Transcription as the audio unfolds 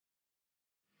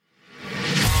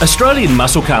Australian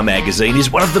Muscle Car magazine is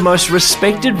one of the most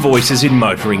respected voices in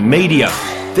motoring media.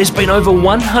 There's been over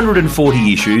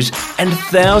 140 issues and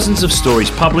thousands of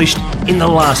stories published in the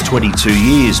last 22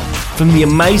 years, from the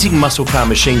amazing muscle car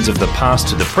machines of the past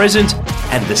to the present,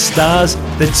 and the stars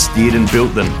that steered and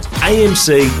built them.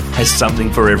 AMC has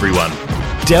something for everyone.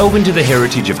 Delve into the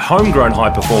heritage of homegrown high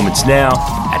performance now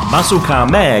at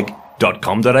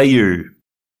musclecarmag.com.au.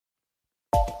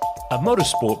 A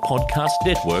Motorsport Podcast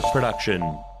Network production.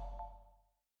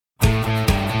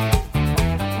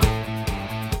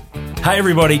 Hey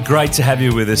everybody, great to have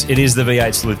you with us. It is the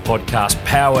V8 Sleuth podcast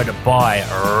powered by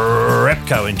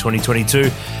Repco in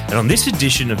 2022. And on this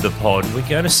edition of the pod, we're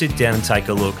going to sit down and take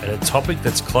a look at a topic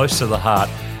that's close to the heart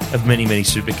of many, many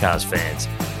supercars fans.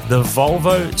 The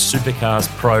Volvo Supercars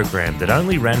program that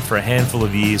only ran for a handful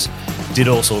of years did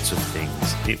all sorts of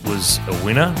things. It was a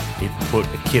winner, it put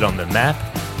a kid on the map,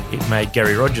 it made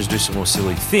Gary Rogers do some more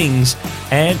silly things,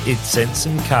 and it sent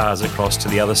some cars across to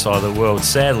the other side of the world,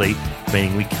 sadly,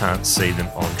 meaning we can't see them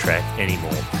on track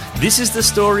anymore. This is the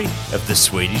story of the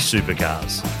Swedish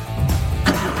Supercars.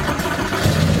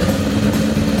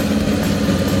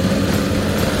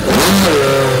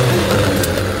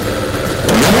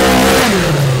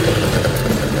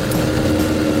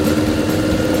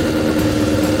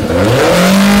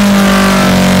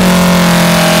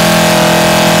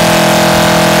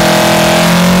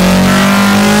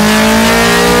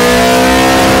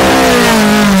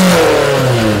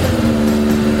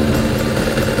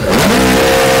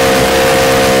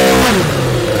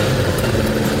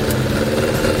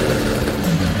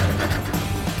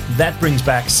 That brings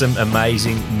back some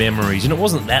amazing memories. And it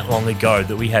wasn't that long ago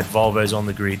that we had Volvos on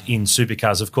the grid in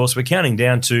supercars. Of course, we're counting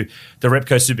down to the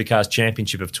Repco Supercars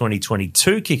Championship of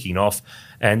 2022 kicking off,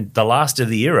 and the last of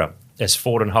the era as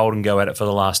Ford and Holden go at it for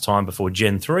the last time before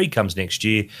Gen 3 comes next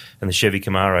year and the Chevy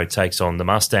Camaro takes on the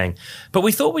Mustang. But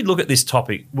we thought we'd look at this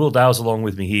topic. Will Dale's along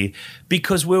with me here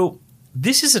because,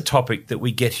 this is a topic that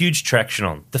we get huge traction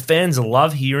on. The fans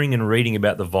love hearing and reading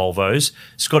about the Volvos.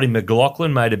 Scotty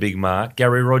McLaughlin made a big mark.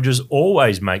 Gary Rogers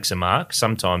always makes a mark,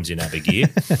 sometimes in Abergear.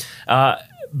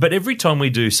 But every time we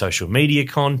do social media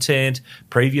content,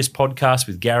 previous podcasts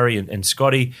with Gary and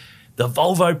Scotty, the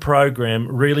Volvo program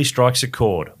really strikes a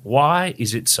chord. Why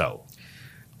is it so?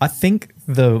 I think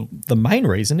the main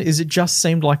reason is it just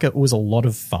seemed like it was a lot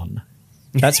of fun.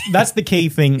 That's the key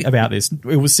thing about this.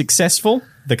 It was successful.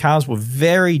 The cars were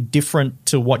very different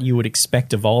to what you would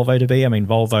expect a Volvo to be. I mean,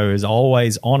 Volvo has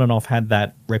always on and off had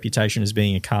that reputation as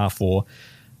being a car for,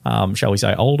 shall we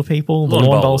say, older people. The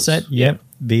lawn bowl set. Yep.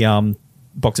 The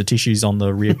box of tissues on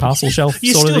the rear parcel shelf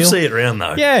you sort of deal. You still see it around,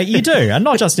 though. Yeah, you do. And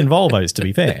not just in Volvos, to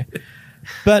be fair.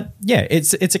 But, yeah,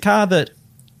 it's a car that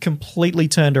completely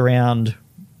turned around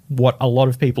what a lot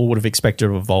of people would have expected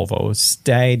of a Volvo. It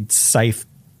stayed safe,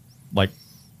 like,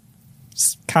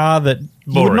 car that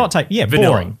you would not take. Yeah,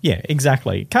 vanilla. Boring. Yeah,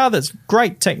 exactly. Car that's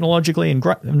great technologically and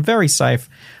very safe,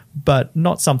 but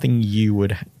not something you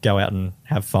would go out and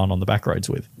have fun on the back roads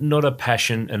with. Not a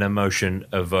passion and emotion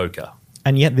evoker.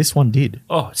 And yet this one did.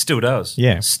 Oh, it still does.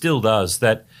 Yeah. Still does.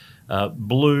 That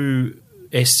blue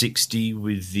S60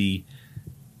 with the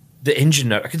engine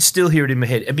note, I can still hear it in my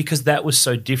head. And because that was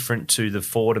so different to the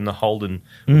Ford and the Holden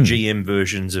GM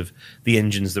versions of the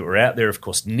engines that were out there. Of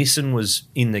course, Nissan was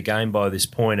in the game by this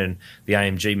point, and the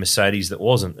AMG Mercedes that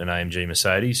wasn't an AMG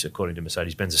Mercedes, according to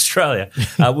Mercedes-Benz Australia,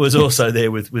 was also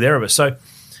there with Erebus. So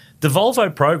the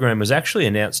Volvo program was actually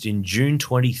announced in June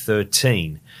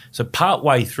 2013. So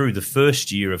partway through the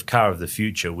first year of Car of the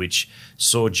Future, which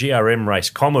saw GRM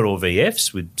race Commodore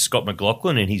VFs with Scott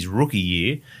McLaughlin in his rookie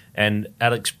year, and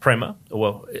Alexandre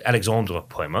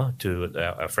Premat to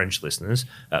our French listeners,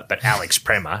 but Alex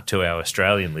Premat to our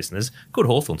Australian listeners. Good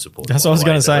Hawthorn support. That's what I was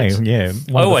going to say. Yeah,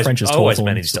 I always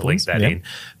managed to link that in.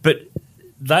 But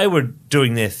they were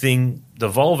doing their thing. The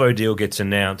Volvo deal gets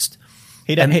announced.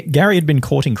 Gary had been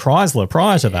courting Chrysler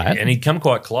prior to that. And he'd come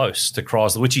quite close to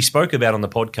Chrysler, which he spoke about on the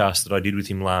podcast that I did with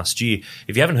him last year.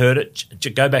 If you haven't heard it,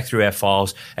 go back through our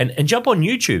files and jump on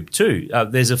YouTube too.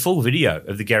 There's a full video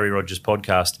of the Gary Rogers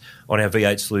podcast on our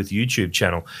V8 Sleuth YouTube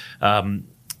channel. And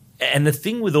the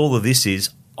thing with all of this is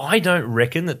I don't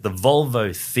reckon that the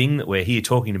Volvo thing that we're here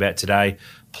talking about today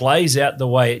plays out the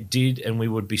way it did, and we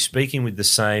would be speaking with the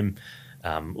same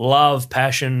love,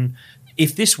 passion.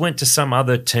 If this went to some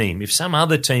other team, if some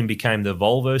other team became the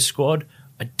Volvo squad,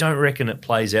 I don't reckon it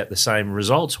plays out the same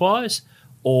results-wise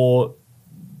or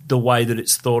the way that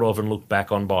it's thought of and looked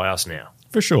back on by us now.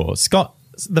 For sure.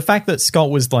 The fact that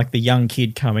Scott was like the young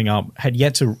kid coming up,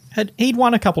 he'd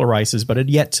won a couple of races, but had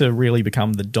yet to really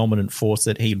become the dominant force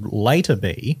that he'd later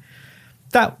be.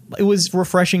 that it was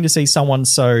refreshing to see someone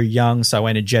so young, so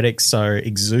energetic, so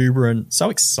exuberant, so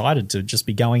excited to just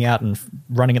be going out and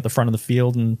running at the front of the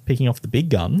field and picking off the big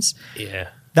guns. Yeah.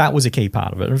 That was a key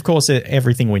part of it. And of course,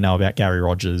 everything we know about Gary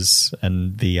Rogers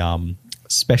and the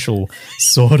special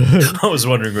sort of... I was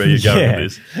wondering where you're going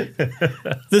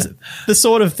with this. The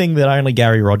sort of thing that only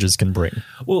Gary Rogers can bring.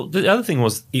 Well, the other thing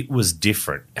was it was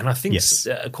different. And I think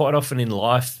quite often in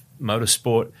life,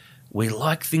 motorsport, we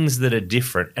like things that are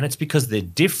different. And it's because they're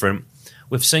different.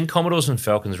 We've seen Commodores and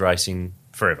Falcons racing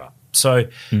forever. So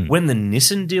when the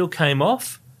Nissan deal came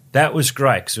off, that was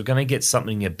great because we're going to get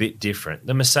something a bit different.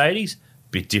 The Mercedes,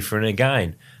 bit different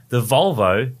again. The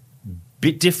Volvo,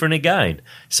 bit different again.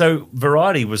 So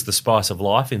variety was the spice of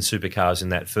life in supercars in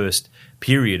that first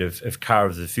period of car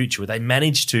of the future, where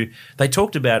they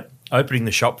talked about opening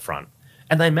the shop front,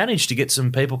 and they managed to get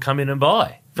some people come in and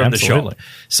buy from the shop.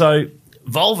 So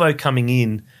Volvo coming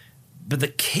in, but the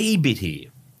key bit here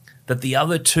that the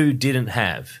other two didn't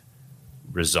have,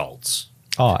 results.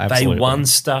 Oh, absolutely. They won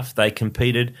stuff, they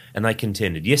competed, and they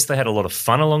contended. Yes, they had a lot of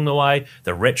fun along the way.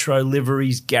 The retro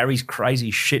liveries, Gary's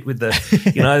crazy shit with the,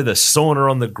 the sauna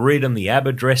on the grid and the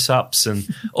ABBA dress-ups and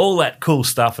all that cool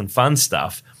stuff and fun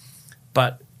stuff.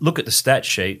 But look at the stat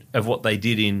sheet of what they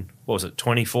did in,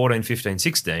 2014, 15,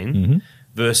 16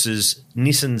 versus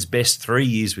Nissan's best 3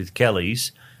 years with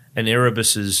Kelly's and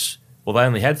Erebus's, they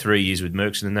only had 3 years with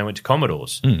Mercs and then they went to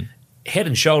Commodores. Head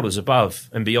and shoulders above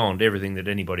and beyond everything that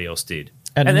anybody else did.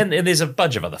 And then there's a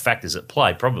bunch of other factors at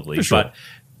play, probably, but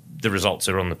the results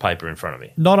are on the paper in front of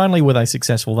me. Not only were they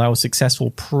were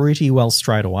successful pretty well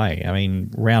straight away. I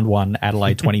mean, round one,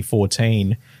 Adelaide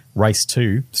 2014, race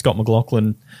 2, Scott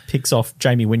McLaughlin picks off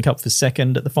Jamie Whincup for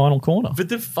second at the final corner. But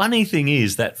the funny thing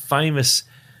is that famous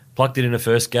plugged it in a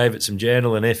first, gave it some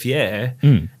journal and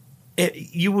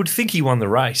you would think he won the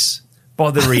race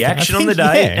by the reaction on the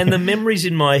day and the memories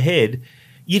in my head.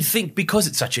 You'd think because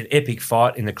it's such an epic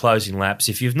fight in the closing laps,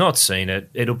 if you've not seen it,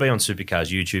 it'll be on Supercars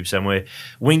YouTube somewhere.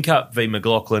 Whincup v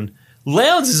McLaughlin.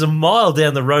 Lowndes is a mile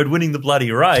down the road winning the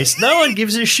bloody race. No one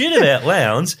gives a shit about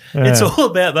Lowndes. It's all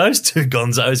about those two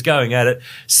gonzos going at it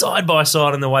side by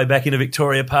side on the way back into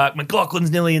Victoria Park.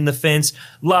 McLaughlin's nearly in the fence.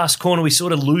 Last corner, we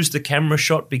sort of lose the camera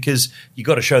shot because you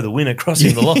got to show the winner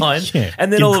crossing the line.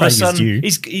 And then all of a sudden,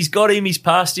 he's got him, he's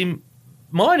passed him.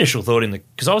 My initial thought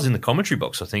because I was in the commentary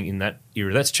box, I think, in that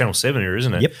era. That's Channel 7 era,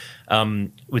 isn't it? Yep.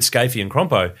 With Scafie and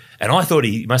Crompo. And I thought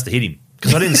he must have hit him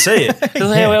because I didn't see it.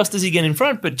 How else does he get in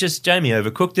front? But just Jamie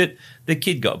overcooked it. The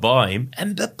kid got by him.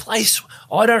 And the place,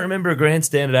 I don't remember a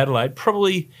grandstand at Adelaide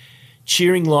probably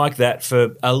cheering like that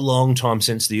for a long time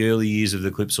since the early years of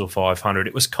the Clipsal 500.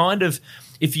 It was kind of,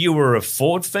 if you were a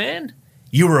Ford fan,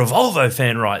 you were a Volvo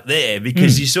fan right there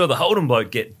because you saw the Holden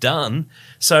bloke get done.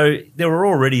 So there were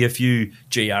already a few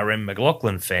GRM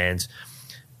McLaughlin fans.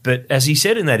 But as he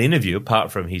said in that interview,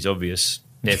 apart from his obvious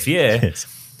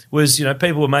was,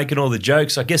 people were making all the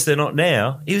jokes. I guess they're not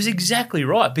now. He was exactly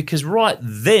right because right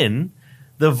then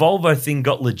the Volvo thing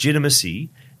got legitimacy.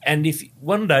 And if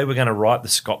one day we're going to write the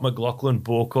Scott McLaughlin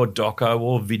book or doco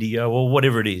or video or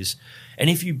whatever it is, and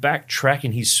if you backtrack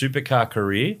in his supercar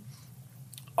career,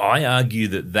 I argue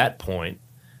that point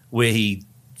where he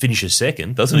finishes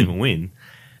second, doesn't even win,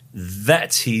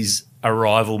 that's his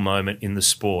arrival moment in the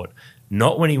sport.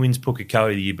 Not when he wins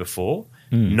Pukekohe the year before,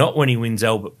 not when he wins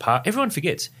Albert Park. Everyone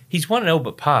forgets he's won at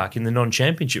Albert Park in the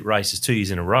non-championship races 2 years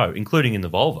in a row, including in the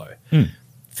Volvo.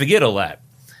 Forget all that.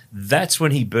 That's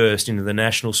when he burst into the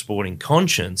national sporting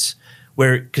conscience,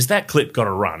 because that clip got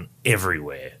a run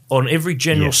everywhere, on every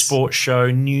general sports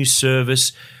show, news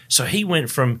service. So he went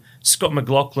from Scott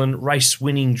McLaughlin,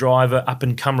 race-winning driver,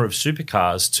 up-and-comer of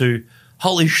supercars, to,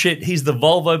 holy shit, he's the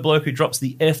Volvo bloke who drops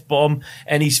the F-bomb,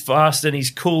 and he's fast, and he's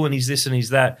cool, and he's this, and he's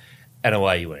that, and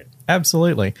away you went.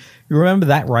 Absolutely. You remember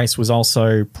that race was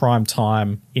also prime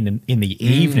time in the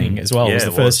evening as well. It was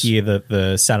the first year that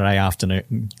the Saturday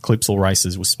afternoon Clipsal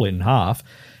races were split in half.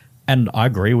 And I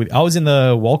agree with... I was in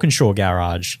the Walkinshaw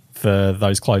garage for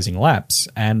those closing laps,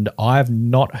 and I've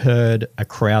not heard a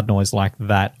crowd noise like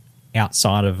that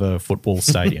outside of a football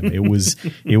stadium. It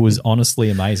was honestly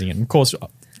amazing. And of course,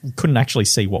 couldn't actually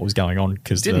see what was going on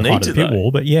because the height of the pit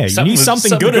wall. But yeah, you knew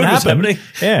something good had happened.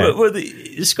 Yeah. Well,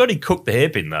 Scotty cooked the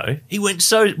hairpin though. He went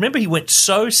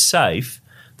so safe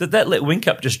that let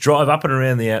Whincup just drive up and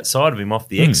around the outside of him off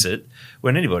the exit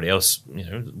when anybody else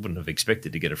wouldn't have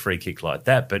expected to get a free kick like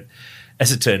that. But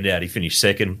as it turned out, he finished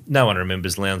second. No one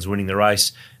remembers Lowndes winning the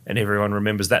race, and everyone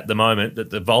remembers the moment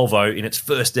that the Volvo, in its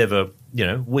first ever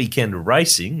weekend of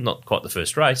racing, not quite the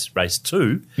first race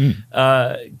 2,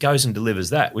 goes and delivers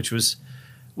that, which was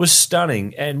was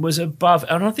stunning and was above.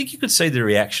 And I think you could see the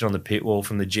reaction on the pit wall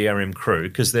from the GRM crew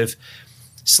because they've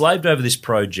slaved over this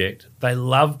project.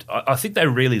 I think they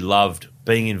really loved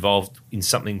being involved in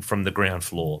something from the ground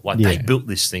floor. Like they built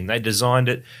this thing. They designed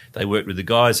it. They worked with the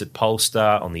guys at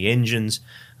Polestar on the engines.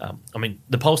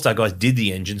 The Polestar guys did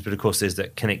the engines, but of course there's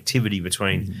that connectivity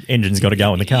between... Engines got to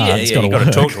go in the car. You've got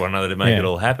to talk to one another to make it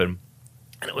all happen.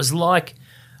 And it was like...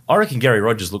 I reckon Gary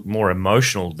Rogers looked more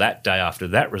emotional that day after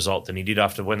that result than he did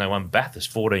after when they won Bathurst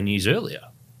 14 years earlier.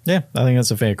 Yeah, I think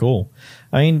that's a fair call.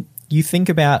 I mean, you think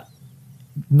about...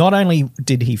 Not only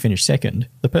did he finish second,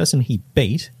 the person he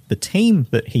beat, the team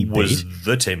that he beat... Was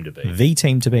the team to beat. The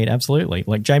team to beat, absolutely.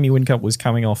 Like, Jamie Whincup was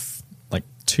coming off,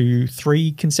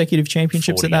 2-3 consecutive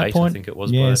championships at that point. I think it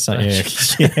was. Yeah.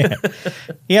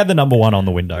 He had the number one on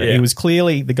the window. Yeah. He was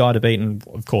clearly the guy to beat, and,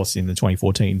 of course, in the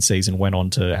 2014 season, went on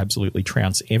to absolutely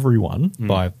trounce everyone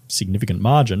by a significant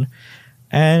margin.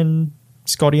 And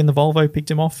Scotty and the Volvo picked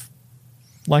him off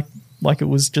like it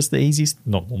was just the easiest,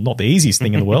 not the easiest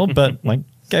thing in the world, but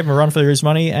gave him a run for his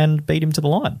money and beat him to the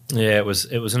line. Yeah, it was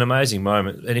an amazing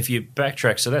moment. And if you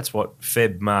backtrack, so that's what,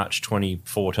 March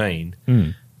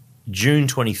 2014. June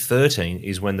 2013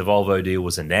 is when the Volvo deal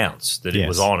was announced, that it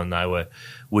was on and they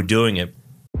were doing it.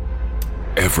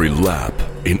 Every lap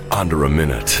in under a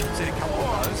minute.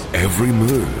 Every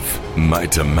move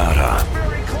made to matter.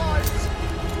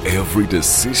 Every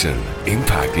decision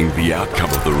impacting the outcome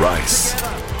of the race.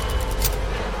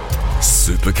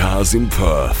 Supercars in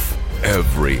Perth.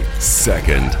 Every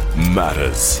second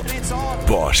matters.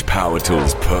 Bosch Power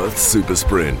Tools Perth Super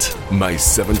Sprint, May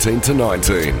 17 to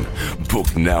 19.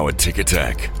 Book now at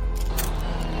Ticketek.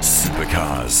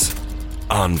 Supercars.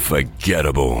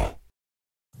 Unforgettable.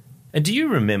 And do you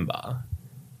remember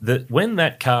that when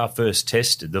that car first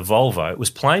tested, the Volvo, it was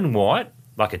plain white,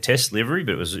 like a test livery,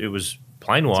 but it was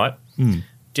plain white.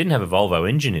 Didn't have a Volvo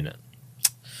engine in it.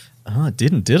 Oh, it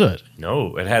didn't, did it?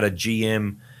 No, it had a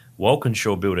GM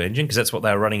Walkinshaw built engine because that's what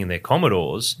they were running in their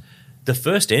Commodores. The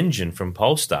first engine from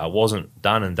Polestar wasn't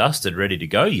done and dusted, ready to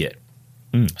go yet.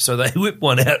 So they whipped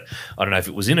one out. I don't know if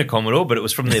it was in a Commodore, but it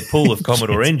was from their pool of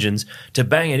Commodore engines to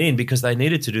bang it in because they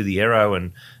needed to do the aero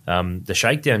and the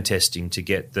shakedown testing to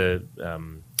get the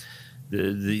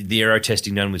aero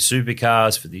testing done with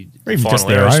Supercars for the or even final just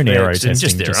their own aero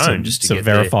testing, just to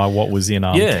verify what was in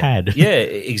our CAD. Yeah,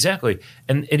 exactly.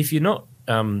 And if you're not,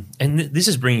 and this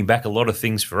is bringing back a lot of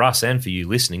things for us and for you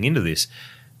listening into this.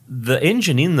 The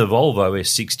engine in the Volvo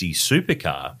S60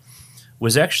 supercar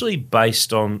was actually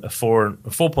based on a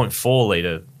 4.4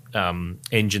 litre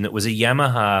engine that was a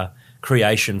Yamaha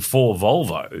creation for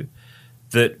Volvo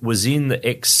that was in the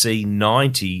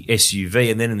XC90 SUV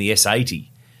and then in the S80.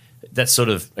 That's sort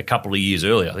of a couple of years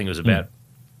earlier. I think it was about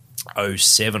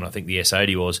 07, I think the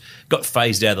S80 was. Got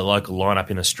phased out of the local lineup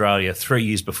in Australia 3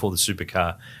 years before the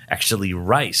supercar actually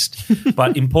raced.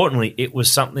 But importantly, it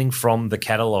was something from the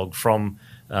catalogue, from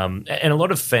and a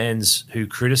lot of fans who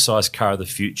criticise Car of the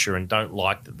Future and don't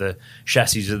like that the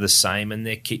chassis are the same and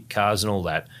they're kit cars and all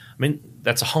that. I mean,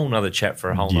 that's a whole nother chat for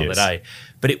a whole nother day.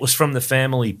 But it was from the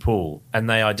family pool, and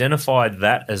they identified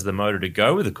that as the motor to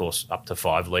go with, of course, up to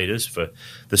 5 litres for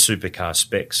the supercar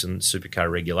specs and supercar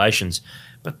regulations.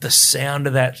 But the sound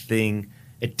of that thing,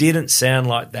 it didn't sound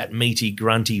like that meaty,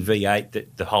 grunty V8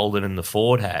 that the Holden and the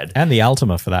Ford had. And the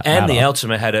Altima, for that matter. And the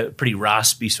Altima had a pretty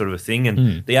raspy sort of a thing,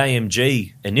 and the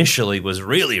AMG initially was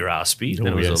really raspy, then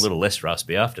it was a little less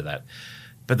raspy after that.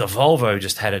 But the Volvo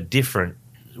just had a different...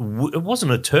 It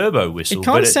wasn't a turbo whistle. It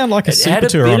kind of sounded like a Super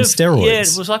Tourer on steroids. Yeah,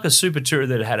 it was like a Super Tourer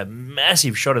that had a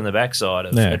massive shot in the backside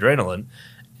of adrenaline,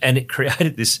 and it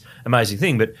created this amazing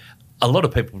thing. But a lot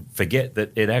of people forget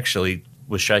that it actually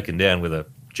was shaken down with a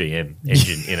GM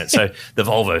engine in it. So the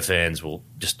Volvo fans will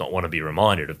just not want to be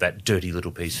reminded of that dirty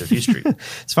little piece of history.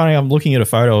 It's funny, I'm looking at a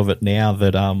photo of it now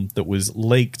that was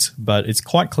leaked, but it's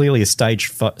quite clearly a staged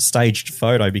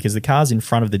photo because the car's in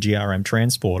front of the GRM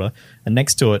Transporter, and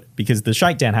next to it, because the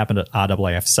shakedown happened at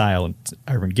RAAF Sale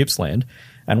over in Gippsland.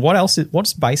 And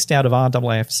what's based out of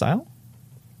RAAF Sale?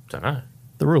 Don't know.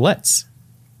 The roulettes.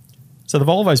 So the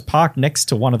Volvo's parked next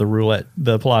to one of the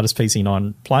Pilatus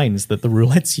PC9 planes that the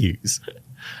roulettes use.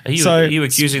 Are you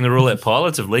accusing the roulette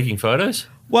pilots of leaking photos?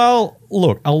 Well,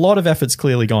 look, a lot of effort's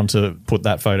clearly gone to put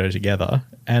that photo together,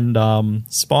 and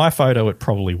spy photo it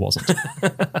probably wasn't.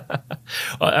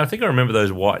 I think I remember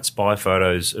those white spy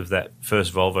photos of that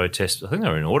first Volvo test. I think they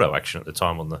were in Auto Action at the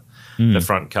time on the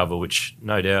front cover, which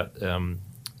no doubt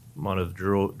might have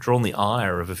drawn the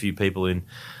ire of a few people in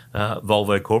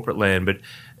Volvo corporate land. But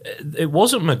it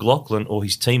wasn't McLaughlin or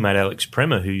his teammate Alex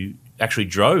Premer who actually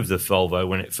drove the Volvo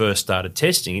when it first started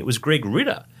testing. It was Greg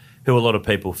Ritter, who a lot of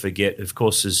people forget, of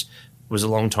course, has was a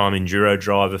long-time enduro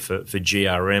driver for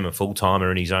GRM, a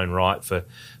full-timer in his own right for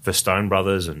Stone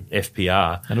Brothers and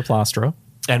FPR. And a plasterer.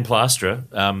 And plasterer.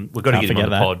 We've got to get him on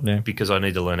the pod because I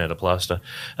need to learn how to plaster.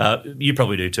 You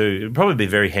probably do too. It would probably be a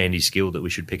very handy skill that we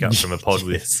should pick up from a pod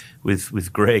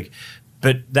with Greg.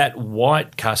 But that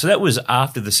white car, so that was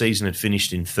after the season had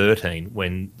finished in 13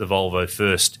 when the Volvo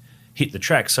first hit the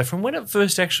track. So from when it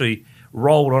first actually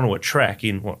rolled onto a track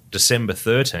in, December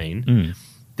 13,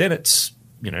 then it's,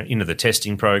 into the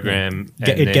testing program. Yeah.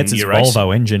 It gets its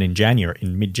Volvo engine in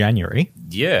mid-January.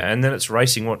 Yeah, and then it's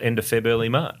racing, end of Feb, early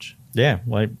March. Yeah,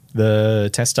 like the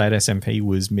test date SMP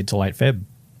was mid to late Feb.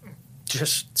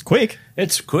 It's quick.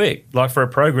 It's quick. Like for a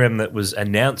program that was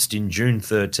announced in June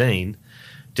 13,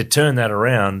 to turn that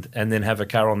around and then have a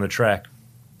car on the track,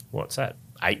 what's that,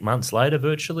 8 months later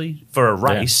virtually, for a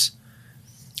race. Yeah.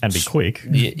 And be quick.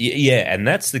 Yeah, and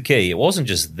that's the key. It wasn't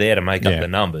just there to make up the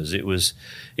numbers. It was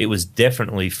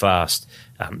definitely fast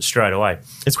straight away.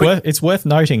 It's worth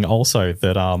noting also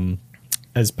that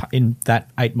as in that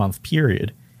 8 month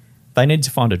period, they needed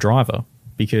to find a driver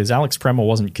because Alex Premer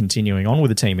wasn't continuing on with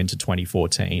the team into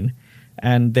 2014,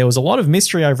 and there was a lot of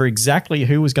mystery over exactly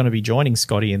who was going to be joining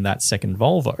Scotty in that second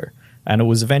Volvo. And it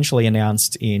was eventually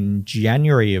announced in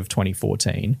January of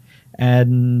 2014.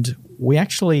 And we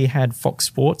actually had Fox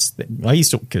Sports.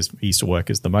 Because he used to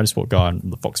work as the motorsport guy on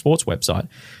the Fox Sports website.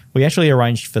 We actually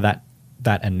arranged for that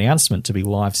announcement to be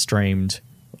live streamed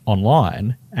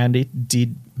online, and it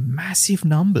did massive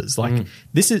numbers.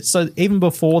 This is so even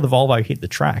before the Volvo hit the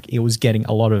track, it was getting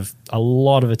a lot of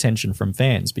attention from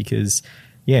fans because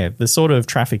the sort of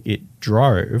traffic it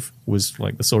drove was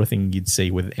like the sort of thing you'd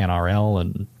see with NRL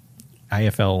and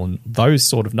AFL and those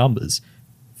sort of numbers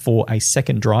for a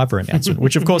second driver announcement,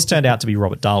 which of course turned out to be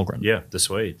Robert Dahlgren. Yeah, the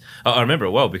Swede. I remember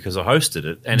it well because I hosted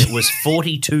it, and it was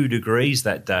 42 degrees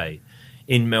that day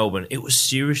in Melbourne. It was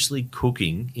seriously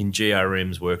cooking in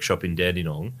GRM's workshop in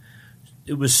Dandenong.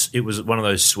 It was one of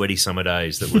those sweaty summer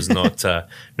days that was not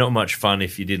much fun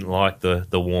if you didn't like the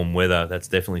warm weather. That's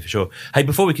definitely for sure. Hey,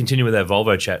 before we continue with our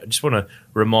Volvo chat, I just want to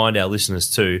remind our listeners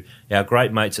too, our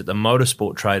great mates at the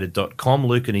motorsporttrader.com.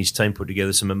 Luke and his team put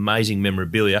together some amazing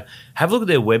memorabilia. Have a look at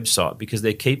their website because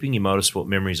they're keeping your motorsport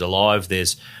memories alive.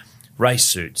 There's race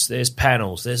suits, there's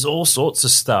panels, there's all sorts of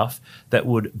stuff that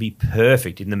would be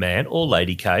perfect in the man or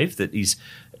lady cave that is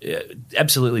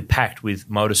absolutely packed with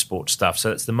motorsport stuff. So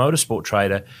that's the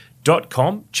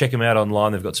motorsporttrader.com. Check them out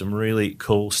online. They've got some really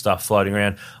cool stuff floating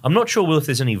around. I'm not sure, Will, if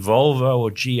there's any Volvo or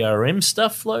GRM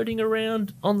stuff floating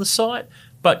around on the site,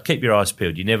 but keep your eyes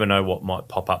peeled. You never know what might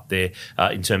pop up there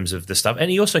in terms of the stuff.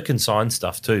 And he also consigns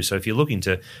stuff too. So if you're looking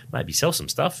to maybe sell some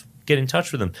stuff, get in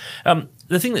touch with them.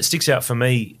 The thing that sticks out for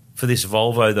me for this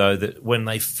Volvo, though, that when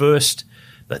they've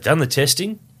done the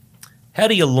testing, how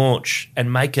do you launch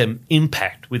and make an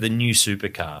impact with a new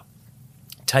supercar?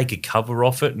 Take a cover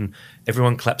off it and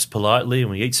everyone claps politely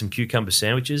and we eat some cucumber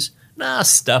sandwiches? Nah,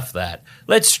 stuff that.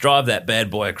 Let's drive that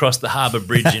bad boy across the Harbour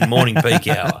Bridge in morning peak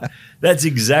hour. That's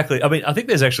exactly... I mean, I think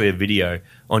there's actually a video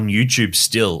on YouTube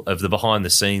still of the behind the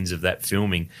scenes of that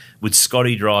filming with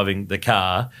Scotty driving the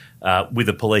car with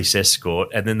a police escort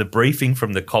and then the briefing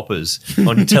from the coppers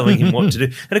on telling him what to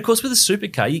do. And, of course, with a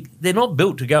supercar, they're not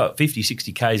built to go at 50,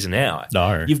 60 Ks an hour.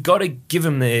 No. You've got to give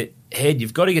them their head.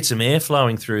 You've got to get some air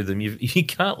flowing through them. You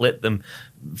can't let them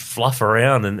fluff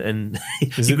around and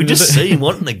you could just see him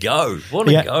wanting to go.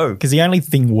 Go. Because the only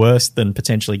thing worse than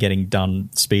potentially getting done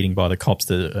speeding by the cops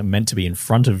that are meant to be in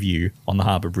front of you on the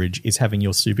Harbour Bridge is having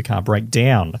your supercar break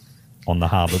down on the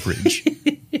Harbour Bridge.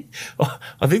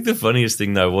 I think the funniest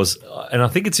thing, though, was, and I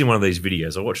think it's in one of these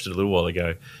videos, I watched it a little while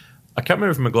ago, I can't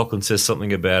remember if McLaughlin says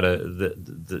something about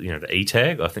the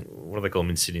E-tag. I think, what do they call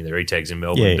them in Sydney? They're E-tags in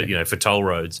Melbourne, but for toll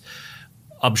roads.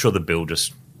 I'm sure the bill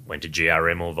just went to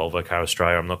GRM or Volvo Car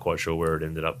Australia. I'm not quite sure where it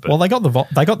ended up. But. Well, they got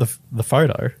the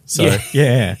photo. So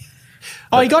yeah.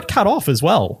 Oh, he got cut off as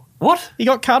well. What? He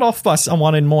got cut off by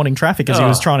someone in morning traffic as he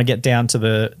was trying to get down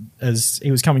to as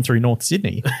he was coming through North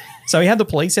Sydney. So he had the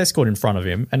police escort in front of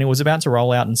him and he was about to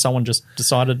roll out and someone just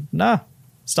decided, nah,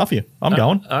 stuff you. I'm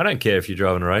going. I don't care if you're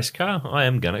driving a race car. I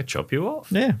am going to chop you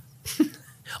off. Yeah.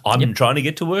 I'm trying to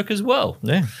get to work as well.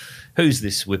 Yeah. Who's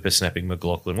this whippersnapping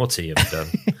McLaughlin? What's he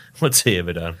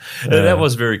ever done? That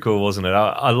was very cool, wasn't it?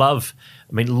 I love,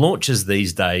 launches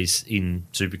these days in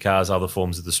supercars, other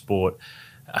forms of the sport,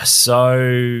 are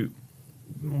so...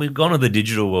 We've gone to the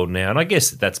digital world now, and I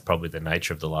guess that's probably the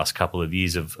nature of the last couple of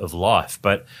years of life,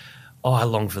 but I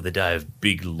long for the day of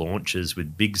big launches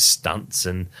with big stunts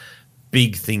and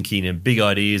big thinking and big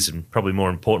ideas and probably more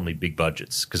importantly, big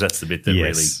budgets, because that's the bit that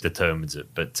really determines it.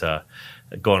 But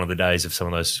gone are the days of some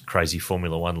of those crazy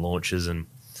Formula One launches, and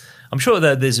I'm sure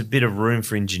that there's a bit of room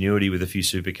for ingenuity with a few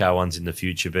supercar ones in the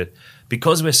future, but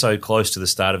because we're so close to the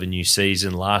start of a new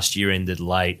season, last year ended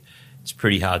late, it's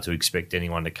pretty hard to expect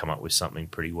anyone to come up with something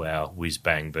pretty wow, whiz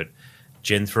bang. But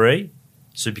Gen 3,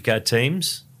 supercar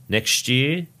teams, next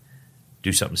year,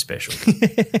 do something special.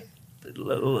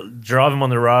 Drive them on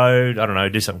the road. I don't know.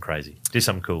 Do something crazy. Do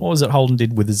something cool. What was it Holden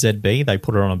did with the ZB? They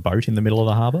put it on a boat in the middle of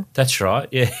the harbour? That's right.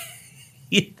 Yeah.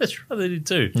 Yeah, that's right. They did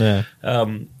too.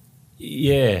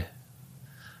 Yeah.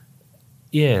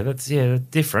 Yeah, that's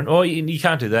different. Or you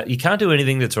can't do that. You can't do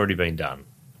anything that's already been done.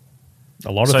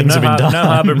 A lot of things have been done. No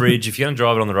Harbour Bridge. If you're going to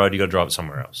drive it on the road, you've got to drive it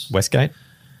somewhere else. Westgate?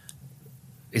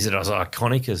 Is it as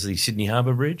iconic as the Sydney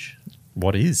Harbour Bridge?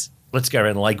 What is? Let's go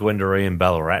around Lake Wendouree and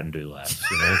Ballarat and do laps.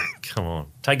 You know? Come on.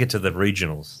 Take it to the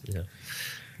regionals. Yeah.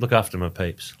 Look after my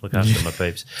peeps. Look after my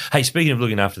peeps. Hey, speaking of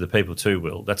looking after the people too,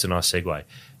 Will, that's a nice segue.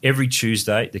 Every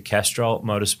Tuesday, the Castrol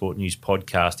Motorsport News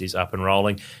podcast is up and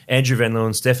rolling. Andrew Van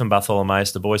Leeuwen, Stefan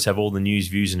Bartholomeus, the boys have all the news,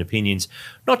 views and opinions,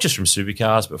 not just from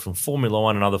supercars, but from Formula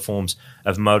One and other forms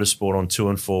of motorsport on 2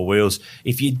 and 4 wheels.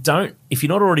 If you're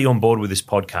not already on board with this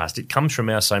podcast, it comes from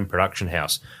our same production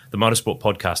house, the Motorsport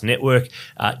Podcast Network.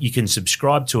 You can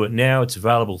subscribe to it now. It's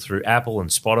available through Apple and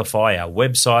Spotify, our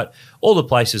website, all the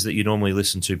places that you normally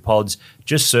listen to pods.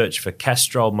 Just search for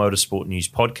Castrol Motorsport News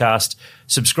Podcast.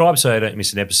 Subscribe so you don't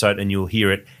miss an episode, and you'll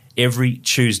hear it every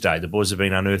Tuesday. The boys have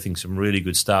been unearthing some really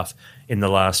good stuff in the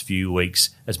last few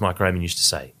weeks. As Mike Raymond used to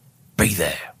say, be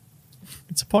there.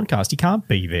 It's a podcast. You can't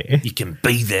be there. You can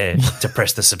be there to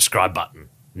press the subscribe button.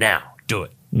 Now, do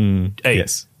it. Hey,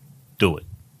 yes. Do it.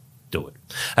 Do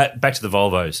it. Back to the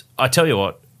Volvos. I tell you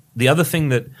what, the other thing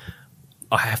that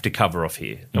I have to cover off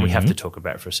here, and we have to talk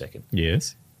about for a second.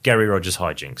 Yes. Gary Rogers'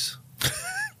 hijinks.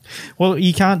 Well,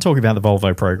 you can't talk about the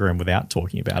Volvo program without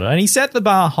talking about it. And he set the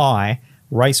bar high,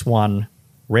 race 1,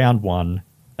 round 1,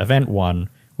 event 1,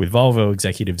 with Volvo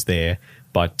executives there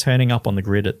by turning up on the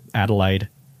grid at Adelaide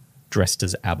dressed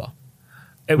as ABBA.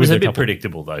 It was a bit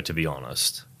predictable, though, to be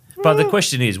honest. But the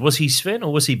question is, was he Sven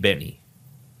or was he Benny?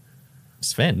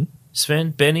 Sven?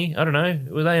 Sven, Benny, I don't know.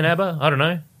 Were they an ABBA? I don't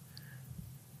know.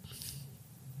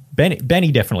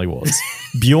 Benny definitely was.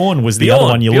 Bjorn was the other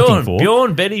one you're looking for.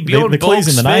 Bjorn, Benny, Bjorn, the clues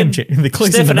in the name. The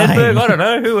clues in the name. Edberg, I don't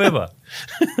know, whoever.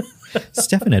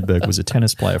 Stefan Edberg was a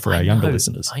tennis player for our younger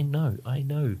listeners. I know.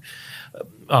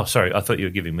 Oh, sorry, I thought you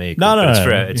were giving me a No,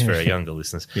 it's for our younger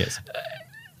listeners. Yes.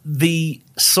 The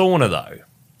sauna, though,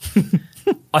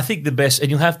 I think the best, and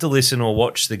you'll have to listen or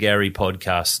watch the Gary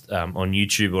podcast on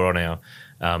YouTube or on our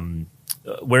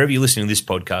wherever you're listening to this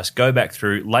podcast, go back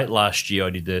through. Late last year,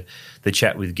 I did the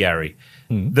chat with Gary.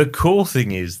 The cool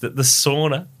thing is that the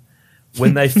sauna,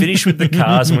 when they finish with the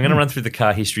cars, and we're going to run through the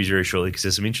car histories very shortly because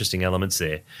there's some interesting elements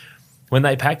there. When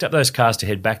they packed up those cars to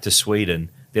head back to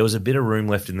Sweden, there was a bit of room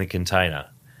left in the container.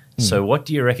 So what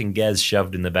do you reckon Gaz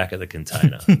shoved in the back of the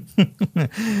container?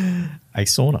 A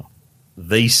sauna.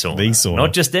 The sauna.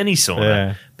 Not just any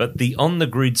sauna, but the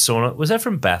on-the-grid sauna. Was that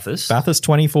from Bathurst? Bathurst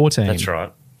 2014. That's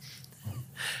right.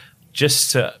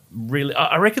 Just to really,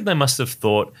 I reckon they must have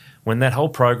thought when that whole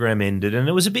program ended, and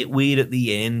it was a bit weird at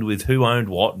the end with who owned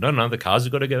what. No, the cars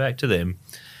have got to go back to them.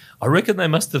 I reckon they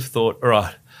must have thought, all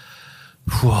right,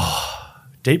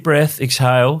 deep breath,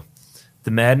 exhale.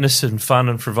 The madness and fun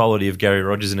and frivolity of Gary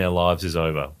Rogers in our lives is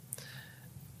over.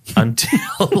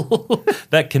 Until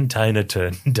that container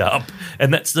turned up.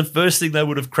 And that's the first thing they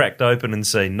would have cracked open and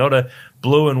seen. Not a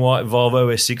blue and white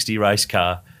Volvo S60 race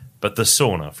car, but the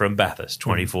sauna from Bathurst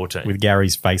 2014. With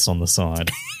Gary's face on the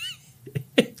side.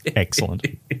 Excellent.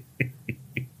 He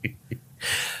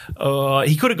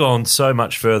could have gone so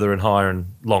much further and higher and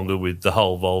longer with the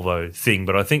whole Volvo thing,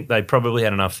 but I think they probably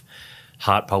had enough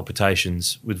heart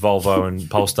palpitations with Volvo and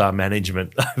Polestar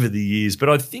management over the years. But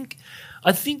I think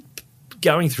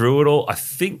going through it all, I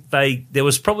think there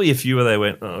was probably a few where they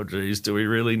went, oh, geez, do we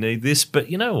really need this?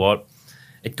 But you know what?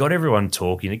 It got everyone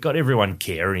talking. It got everyone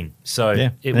caring. So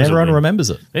everyone remembers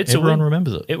it. Everyone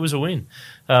remembers it. It was a win.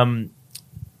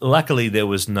 Luckily, there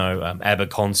was no ABBA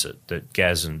concert that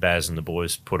Gaz and Baz and the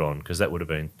boys put on because that would have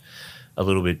been a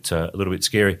little bit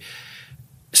scary.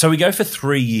 So we go for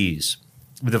 3 years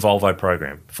with the Volvo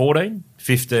program, 14,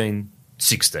 15,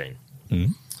 16.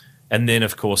 And then,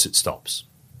 of course, it stops.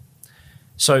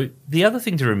 So the other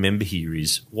thing to remember here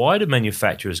is, why do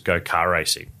manufacturers go car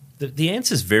racing? The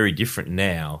answer is very different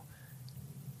now,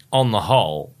 on the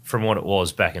whole, from what it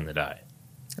was back in the day.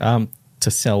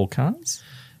 To sell cars?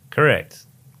 Correct.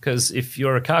 Because if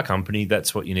you're a car company,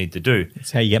 that's what you need to do.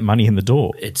 It's how you get money in the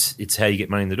door. It's how you get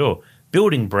money in the door.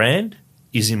 Building brand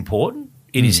is important.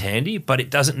 It is handy, but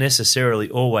it doesn't necessarily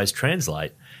always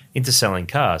translate into selling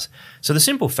cars. So the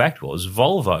simple fact was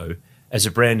Volvo as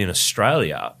a brand in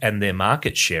Australia and their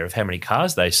market share of how many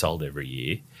cars they sold every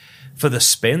year, for the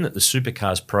spend that the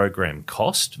Supercars program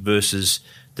cost versus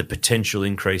the potential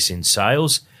increase in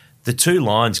sales, the two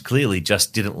lines clearly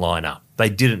just didn't line up. They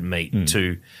didn't meet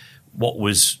to what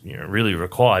was really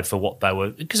required for what they were,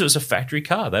 because it was a factory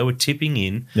car. They were tipping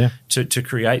in to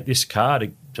create this car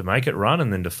to make it run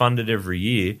and then to fund it every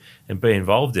year and be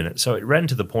involved in it. So it ran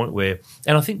to the point where,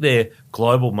 and I think their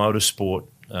global motorsport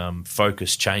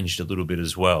focus changed a little bit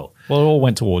as well. Well, it all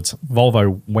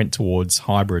Volvo went towards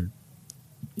hybrid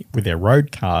with their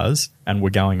road cars, and were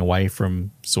going away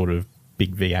from sort of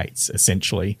big V8s,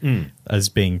 essentially, as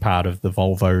being part of the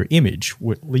Volvo image.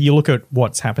 You look at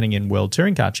what's happening in World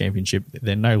Touring Car Championship,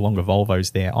 they're no longer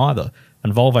Volvos there either.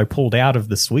 And Volvo pulled out of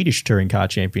the Swedish Touring Car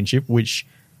Championship, which...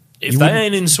 If they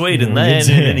ain't in Sweden, they ain't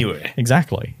in anywhere.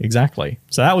 Exactly.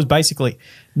 So that was basically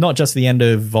not just the end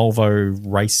of Volvo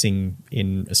racing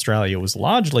in Australia, it was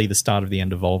largely the start of the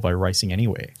end of Volvo racing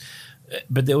anywhere.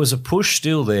 But there was a push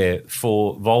still there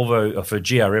for Volvo, or for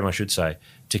GRM, I should say,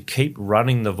 to keep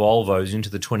running the Volvos into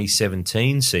the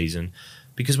 2017 season,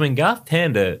 because when Garth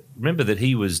Tander, remember that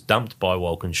he was dumped by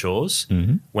Walkinshaws,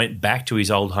 went back to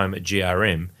his old home at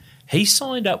GRM, he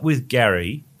signed up with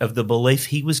Gary of the belief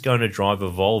he was going to drive a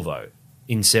Volvo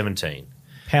in 17.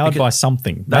 Powered by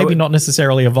something. Maybe not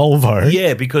necessarily a Volvo.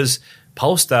 Yeah, because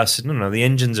Polestar said, no, the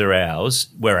engines are ours,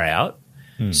 we're out.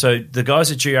 So the guys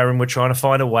at GRM were trying to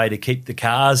find a way to keep the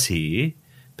cars here,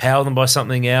 power them by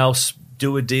something else,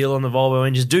 do a deal on the Volvo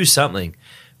engines, do something.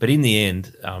 But in the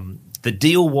end, the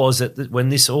deal was that when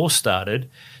this all started,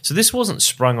 so this wasn't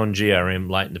sprung on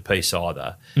GRM late in the piece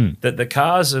either, that the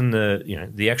cars and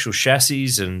the actual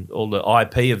chassis and all the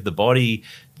IP of the body,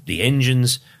 the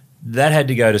engines, that had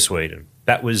to go to Sweden.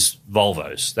 That was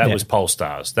Volvos. That was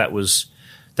Polestars. That was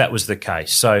the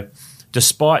case. So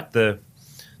despite the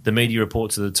media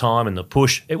reports at the time and the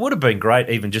push, it would have been great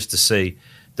even just to see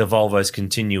the Volvos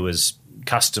continue as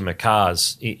customer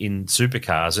cars in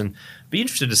supercars, and be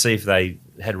interested to see if they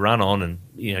had run on and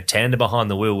Tander behind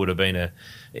the wheel would have been an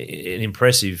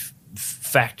impressive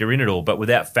factor in it all. But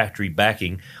without factory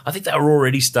backing, I think they were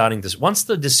already starting to, once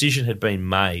the decision had been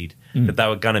made that they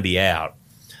were going to be out,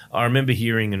 I remember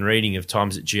hearing and reading of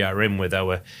times at GRM where they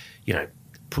were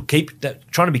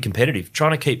trying to be competitive,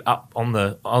 trying to keep up on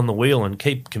the wheel and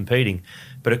keep competing.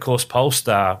 But of course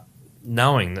Polestar,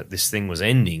 knowing that this thing was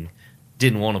ending,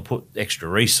 didn't want to put extra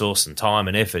resource and time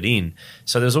and effort in.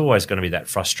 So there's always going to be that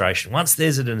frustration. Once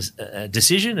there's a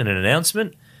decision and an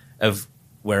announcement of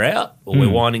we're out or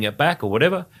we're winding it back or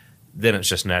whatever, then it's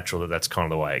just natural that that's kind of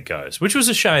the way it goes, which was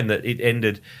a shame that it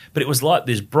ended. But it was like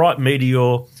this bright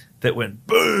meteor that went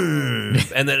boom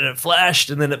and then it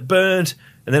flashed and then it burnt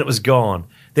and then it was gone.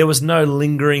 There was no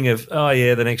lingering of,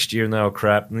 the next year and they were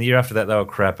crap, and the year after that they were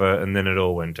crapper, and then it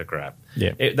all went to crap.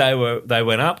 Yeah, they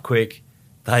went up quick,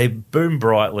 they boomed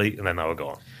brightly, and then they were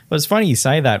gone. Well, it's funny you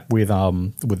say that with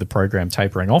the program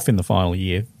tapering off in the final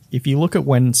year. If you look at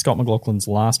when Scott McLaughlin's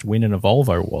last win in a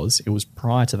Volvo it was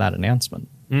prior to that announcement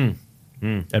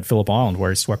at Phillip Island,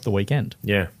 where he swept the weekend.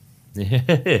 Yeah.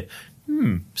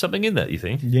 Something in that, you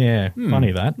think? Yeah,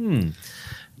 funny that.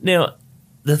 Now,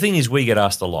 the thing is, we get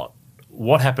asked a lot,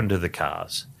 what happened to the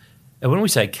cars? And when we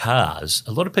say cars,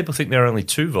 a lot of people think there are only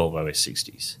two Volvo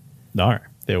S60s. No,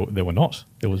 there were not.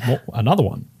 There was another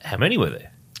one. How many were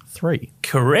there? 3.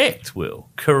 Correct, Will.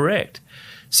 Correct.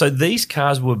 So these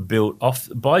cars were built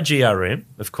by GRM,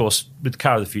 of course, with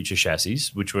Car of the Future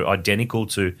chassis, which were identical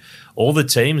to all the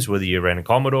teams, whether you ran a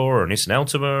Commodore or a Nissan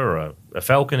Altima or a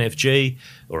Falcon FG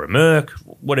or a Merc,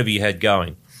 whatever you had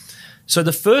going. So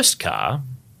the first car,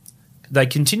 they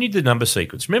continued the number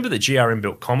sequence. Remember that GRM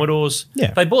built Commodores?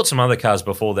 Yeah. They bought some other cars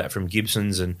before that from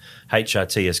Gibsons and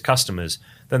HRT as customers.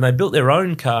 Then they built their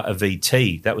own car, a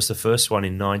VT. That was the first one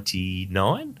in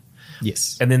 99?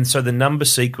 Yes. And then so the number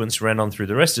sequence ran on through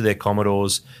the rest of their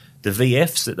Commodores, the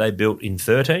VFs that they built in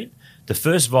 13. The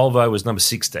first Volvo was number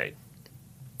 16.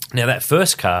 Now, that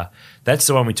first car, that's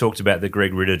the one we talked about that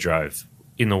Greg Ritter drove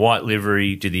in the white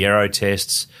livery, did the aero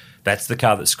tests. That's the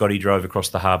car that Scotty drove across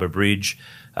the Harbour Bridge.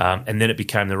 And then it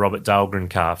became the Robert Dahlgren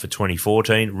car for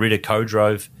 2014. Ritter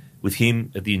co-drove with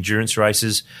him at the endurance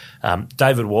races.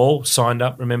 David Wall signed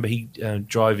up. Remember, he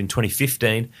drove in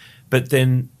 2015. But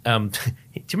then, do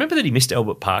you remember that he missed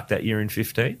Albert Park that year in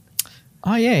 15?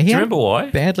 Oh, yeah. Do you remember why?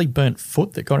 Badly burnt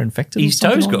foot that got infected. His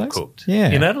toes got cooked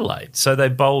in Adelaide. So they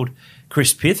bowled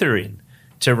Chris Pither in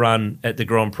to run at the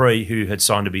Grand Prix, who had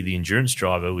signed to be the endurance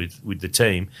driver with the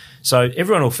team. So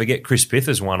everyone will forget Chris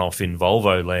Pither's one-off in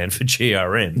Volvo land for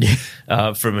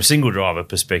GRM from a single driver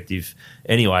perspective.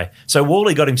 Anyway, so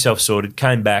Wally got himself sorted,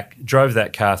 came back, drove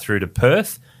that car through to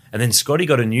Perth, And then Scotty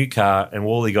got a new car and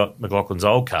Wally got McLaughlin's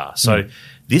old car. So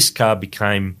this car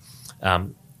became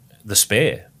the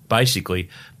spare, basically.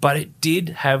 But it did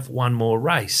have one more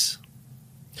race.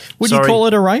 Would you call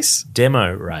it a race?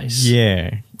 Demo race.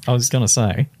 Yeah, I was going to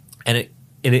say. And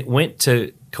it went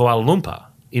to Kuala Lumpur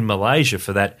in Malaysia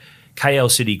for that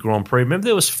KL City Grand Prix. Remember,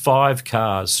 there was 5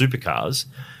 cars, supercars,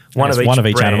 one of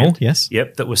each brand, animal. Yes,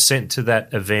 yep, that was sent to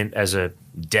that event as a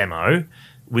demo,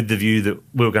 with the view that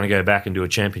we were going to go back and do a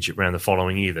championship round the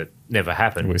following year. That never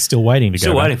happened. We're still waiting to go.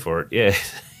 Still waiting for it. Yeah.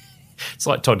 It's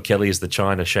like Todd Kelly as the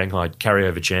China Shanghai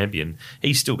carryover champion.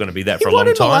 He's still going to be that for a long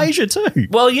time. He won in Malaysia too.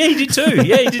 Well, yeah, he did too.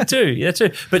 Yeah, he did too. Yeah, too.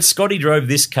 But Scotty drove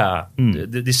this car,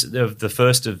 the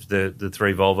first of the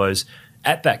 3 Volvos,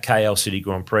 at that KL City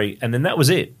Grand Prix, and then that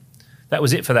was it. That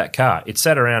was it for that car. It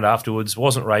sat around afterwards,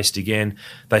 wasn't raced again.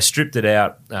 They stripped it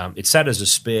out. It sat as a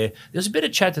spare. There's a bit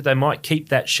of chat that they might keep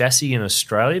that chassis in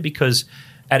Australia because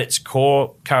at its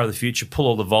core, car of the future, pull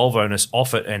all the Volvo-ness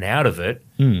off it and out of it,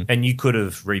 and you could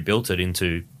have rebuilt it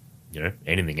into,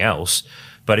 anything else.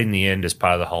 But in the end, as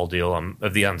part of the whole deal, I'm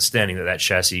of the understanding that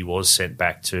chassis was sent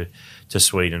back to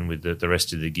Sweden with the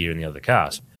rest of the gear and the other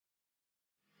cars.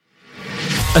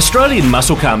 Australian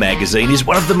Muscle Car magazine is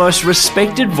one of the most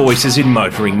respected voices in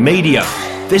motoring media.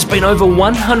 There's been over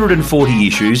 140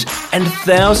 issues and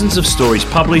thousands of stories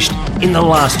published in the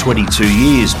last 22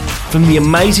 years, from the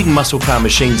amazing muscle car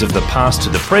machines of the past to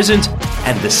the present,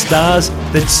 and the stars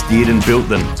that steered and built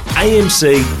them.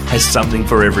 AMC has something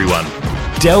for everyone.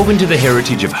 Delve into the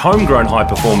heritage of homegrown high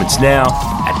performance now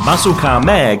at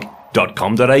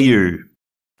musclecarmag.com.au.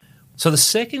 So the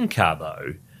second car,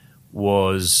 though,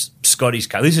 was Scotty's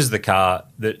car. This is the car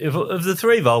that, of the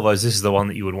 3 Volvos, this is the one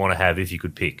that you would want to have if you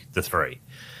could pick the 3.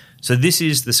 So this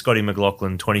is the Scotty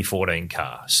McLaughlin 2014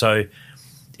 car. So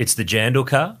it's the Jandal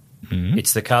car.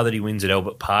 It's the car that he wins at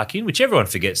Albert Park in, which everyone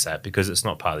forgets that because it's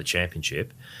not part of the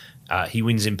championship. He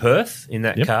wins in Perth in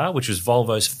that car, which was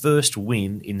Volvo's first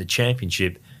win in the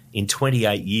championship in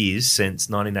 28 years since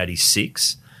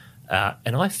 1986.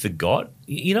 And I forgot,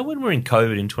 when we're in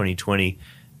COVID in 2020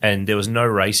 and there was no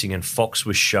racing and Fox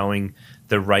was showing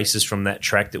the races from that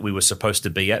track that we were supposed to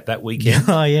be at that weekend.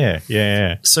 Oh,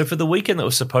 yeah. So for the weekend that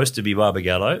was supposed to be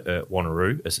Barbagallo,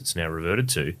 Wanneroo, as it's now reverted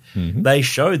to, they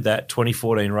showed that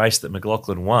 2014 race that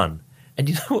McLaughlin won. And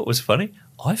you know what was funny?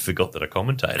 I forgot that I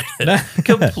commentated it.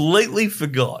 Completely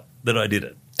forgot that I did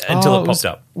it until it popped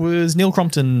up. Was Neil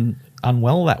Crompton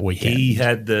unwell that weekend? He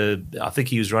had I think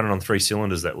he was running on 3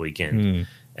 cylinders that weekend.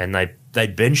 And they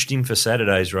benched him for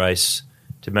Saturday's race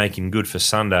to make him good for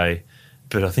Sunday.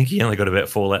 But I think he only got about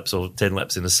 4 laps or 10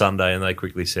 laps in a Sunday, and they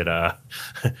quickly said,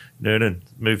 Noonan,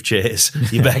 move chairs.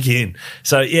 You're back in.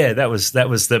 So, yeah, that was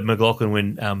the McLaughlin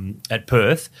win at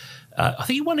Perth. I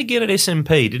think he won again at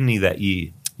SMP, didn't he, that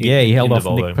year? Yeah, he held off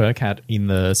Nick Percat in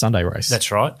the Sunday race.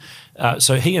 That's right.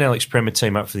 So he and Alex Prema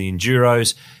team up for the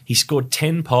Enduros. He scored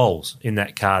 10 poles in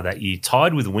that car that year,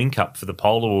 tied with Whincup for the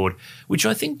pole award, which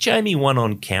I think Jamie won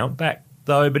on countback,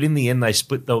 though, but in the end they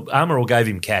split. The Armour all gave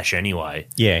him cash anyway.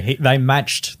 Yeah, they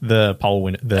matched the pole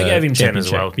win. They gave him 10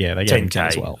 as well. Yeah, they gave him 10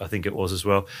 as well. I think it was as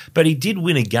well. But he did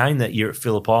win again that year at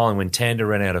Phillip Island when Tander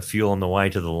ran out of fuel on the way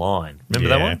to the line. Remember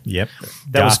that one? Yep.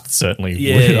 That was certainly.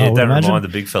 Yeah, don't remind the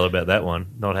big fella about that one.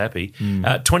 Not happy.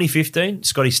 2015,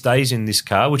 Scotty stays in this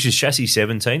car, which is chassis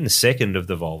 17, the second of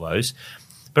the Volvos.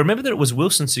 But remember that it was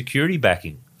Wilson Security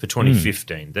backing for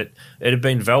 2015. That it had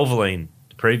been Valvoline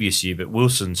previous year, but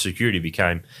Wilson Security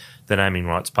became the naming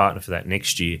rights partner for that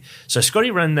next year. So Scotty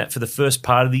ran that for the first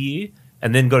part of the year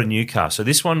and then got a new car. So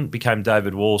this one became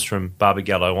David Walls from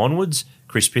Barbagallo onwards.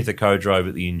 Chris Pither co-drove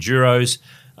at the Enduros,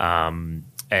 and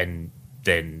then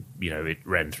it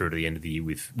ran through to the end of the year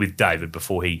with David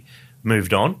before he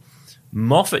moved on.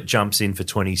 Moffat jumps in for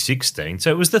 2016.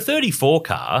 So it was the 34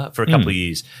 car for a couple of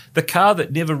years, the car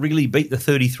that never really beat the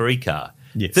 33 car.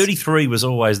 Yes. 33 was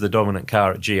always the dominant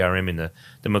car at GRM in the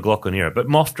McLaughlin era. But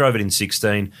Moff drove it in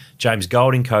 16. James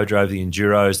Golding co-drove the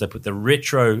Enduros. They put the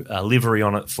retro livery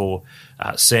on it for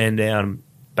Sandown,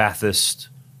 Bathurst.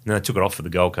 And they took it off for the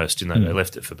Gold Coast, didn't they? They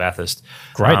left it for Bathurst.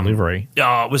 Great livery.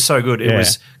 Oh, it was so good. It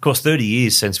was, of course, 30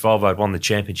 years since Volvo had won the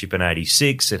championship in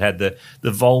 86. It had the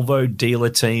Volvo dealer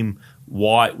team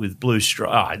white with blue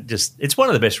stripes. It's one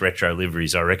of the best retro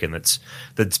liveries, I reckon,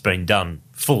 that's been done.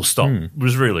 Full stop. It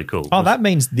was really cool. Oh, that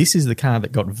means this is the car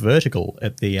that got vertical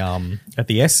at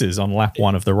the S's on lap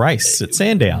 1 of the race at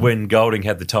Sandown. When Golding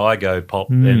had the tyre go pop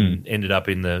and ended up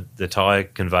in the tyre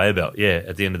conveyor belt,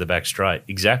 at the end of the back straight.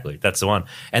 Exactly, that's the one.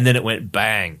 And then it went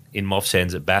bang in Moff's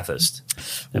hands at Bathurst.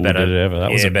 That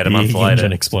was about a month later.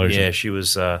 Engine explosion. Yeah, she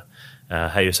was,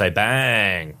 how you say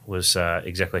bang, was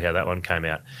exactly how that one came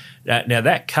out. Now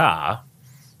that car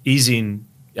is in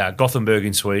Gothenburg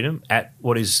in Sweden at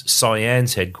what is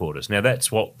Cyan's headquarters. Now,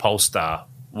 that's what Polestar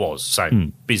was,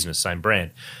 same business, same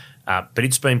brand. But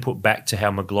it's been put back to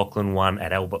how McLaughlin won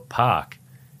at Albert Park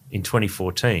in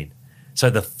 2014. So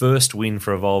the first win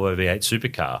for a Volvo V8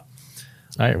 supercar.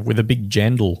 Oh, with a big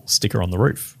Jandal sticker on the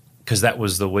roof. Because that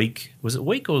was the week. Was it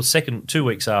week or 2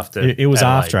 weeks after? It was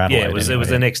Adelaide? after Adelaide. Yeah, it was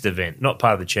the next event, not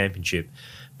part of the championship.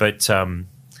 But,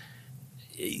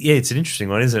 yeah, it's an interesting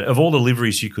one, isn't it? Of all the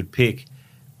liveries you could pick,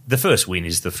 the first win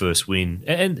is the first win.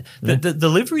 And the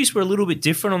liveries were a little bit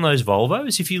different on those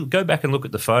Volvos. If you go back and look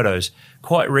at the photos,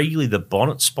 quite regularly the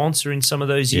bonnet sponsor in some of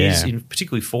those years, in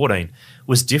particularly 14,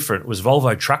 was different. It was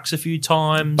Volvo trucks a few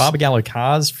times. Barbagallo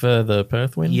cars for the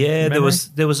Perth win. Yeah, there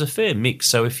was a fair mix.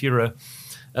 So if you're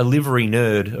a livery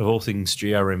nerd of all things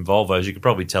GRM Volvos, you could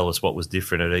probably tell us what was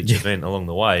different at each event along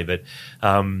the way. But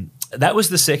that was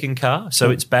the second car, so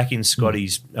it's back in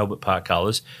Scotty's Albert Park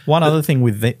colours. One other thing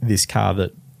with this car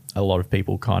that a lot of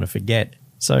people kind of forget.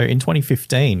 So in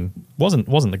 2015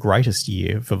 wasn't the greatest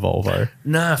year for Volvo.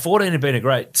 Nah, 14 had been a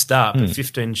great start, but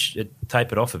 15 it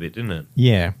tapered off a bit, didn't it?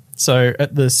 Yeah. So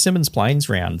at the Simmons Plains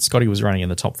round, Scotty was running in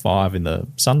the top 5 in the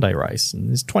Sunday race, and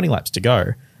there's 20 laps to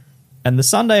go. And the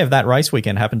Sunday of that race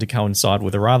weekend happened to coincide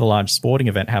with a rather large sporting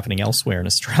event happening elsewhere in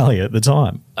Australia at the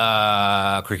time.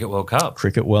 Cricket World Cup.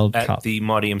 Cricket World Cup. At the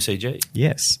mighty MCG.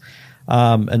 Yes.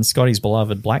 And Scotty's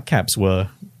beloved Black Caps were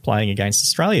playing against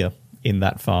Australia in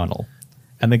that final.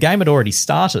 And the game had already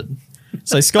started.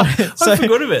 So Scott, I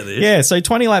forgot about this. Yeah, so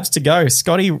 20 laps to go.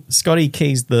 Scotty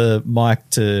keys the mic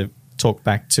to talk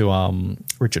back to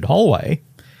Richard Holway.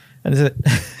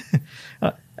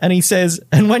 And he says,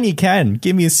 "And when you can,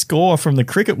 give me a score from the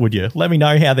cricket, would you? Let me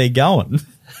know how they're going."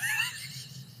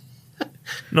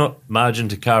 Not margin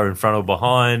to car in front or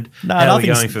behind. No, how are we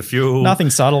going for fuel? Nothing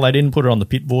subtle. They didn't put it on the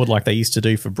pit board like they used to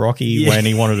do for Brocky when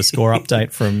he wanted a score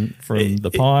update from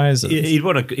the Pies. He'd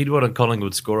want a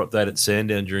Collingwood score update at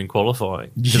Sandown during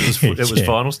qualifying. It was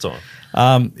finals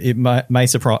time. It may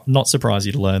not surprise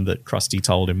you to learn that Krusty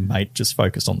told him, "Mate, just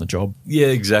focus on the job." Yeah,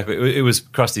 exactly. It was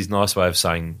Krusty's nice way of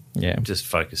saying, just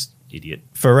focus, idiot.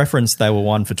 For reference, they were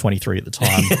 1 for 23 at the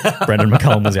time. Brendan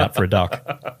McCullum was out for a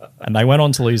duck. And they went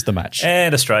on to lose the match.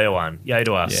 And Australia won. Yay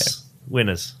to us. Yeah.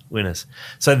 Winners.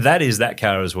 So that is that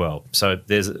car as well. So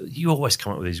you always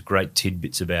come up with these great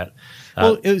tidbits about...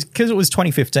 well, it was because it was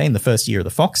 2015, the first year of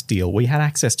the Fox deal, we had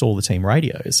access to all the team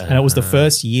radios. And it was the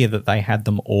first year that they had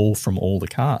them all from all the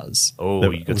cars. Oh,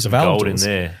 you got some gold in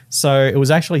there. So it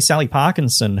was actually Sally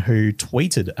Parkinson who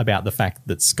tweeted about the fact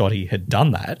that Scotty had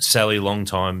done that. Sally,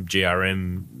 long-time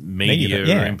GRM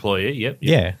media employee. Yep.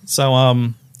 Yeah.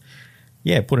 So...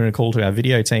 put in a call to our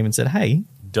video team and said, "Hey,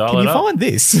 can you find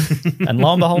this?" And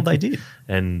lo and behold, they did.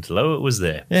 And lo, it was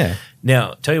there. Yeah.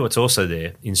 Now, tell you what's also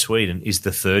there in Sweden is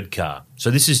the third car. So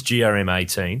this is GRM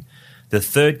 18. The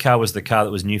third car was the car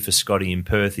that was new for Scotty in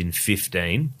Perth in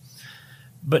 15.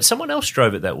 But someone else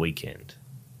drove it that weekend.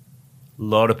 A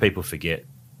lot of people forget.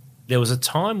 There was a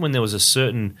time when there was a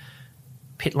certain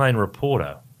pit lane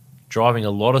reporter driving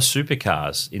a lot of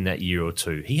supercars in that year or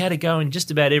two. He had to go in just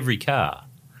about every car.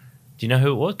 Do you know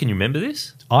who it was? Can you remember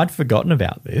this? I'd forgotten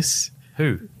about this.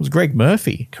 Who? It was Greg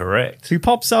Murphy. Correct. Who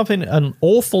pops up in an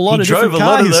awful lot of different car histories. He drove a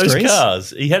lot of histories. those cars.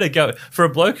 He had to go. For a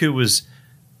bloke who was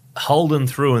Holden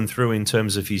through and through in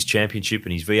terms of his championship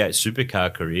and his V8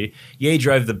 supercar career, he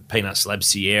drove the Peanut Slab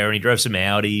Sierra and he drove some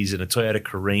Audis and a Toyota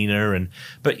Carina.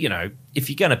 But, if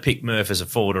you're going to pick Murph as a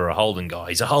Ford or a Holden guy,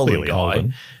 he's a Holden Clearly guy.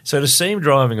 Holden. So to see him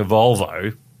driving a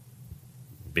Volvo,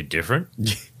 a bit different.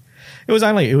 It was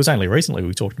only recently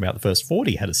we talked about the first Ford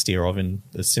he had a steer of in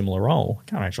a similar role. I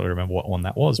can't actually remember what one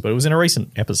that was, but it was in a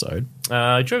recent episode.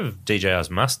 He drove DJR's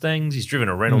Mustangs. He's driven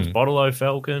a Reynolds Bottle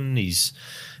Falcon. He's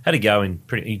had to go in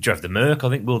he drove the Merc, I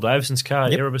think, Will Davison's car,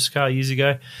 Erebus car years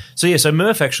ago. So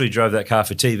Murph actually drove that car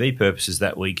for TV purposes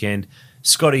that weekend.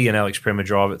 Scotty and Alex Premer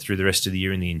drive it through the rest of the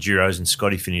year in the Enduros, and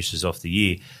Scotty finishes off the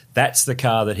year. That's the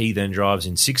car that he then drives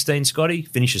in 16, Scotty,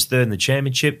 finishes third in the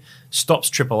championship,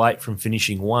 stops Triple Eight from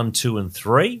finishing 1, 2 and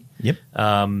 3. Yep.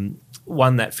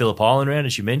 Won that Phillip Island round,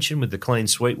 as you mentioned, with the clean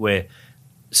sweep where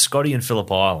Scotty and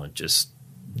Phillip Island just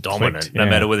dominant, no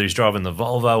matter whether he's driving the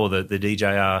Volvo or the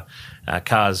DJR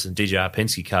cars and DJR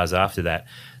Penske cars after that.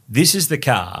 This is the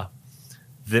car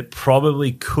that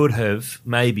probably could have,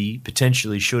 maybe,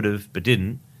 potentially should have, but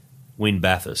didn't, win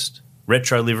Bathurst.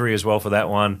 Retro livery as well for that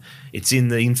one. It's in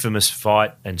the infamous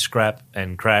fight and scrap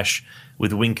and crash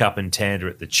with Whincup and Tander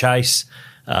at the Chase.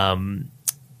 I'll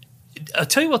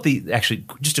tell you what, actually,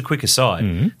 just a quick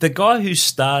aside, the guy who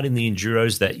starred in the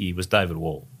Enduros that year was David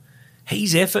Wall.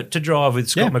 His effort to drive with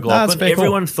Scott McLaughlin,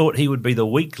 everyone thought he would be the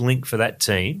weak link for that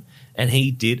team, and he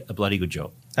did a bloody good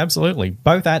job. Absolutely.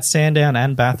 Both at Sandown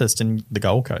and Bathurst and the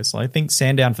Gold Coast. I think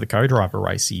Sandown for the co-driver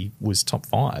race, he was top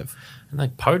 5. And they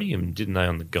podiumed, didn't they,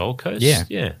 on the Gold Coast? Yeah.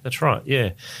 Yeah, that's right,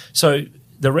 yeah. So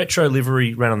the retro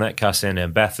livery ran on that car,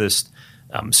 Sandown Bathurst.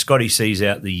 Scotty sees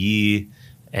out the year,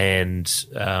 and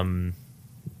then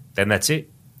that's it.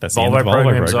 That's the end of Volvo the Volvo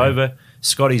program's program. over.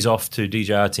 Scotty's off to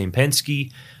DJR Team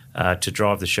Penske to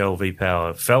drive the Shell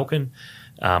V-Power Falcon.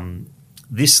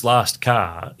 This last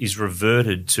car is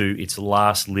reverted to its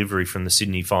last livery from the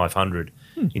Sydney 500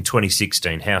 in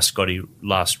 2016, how Scotty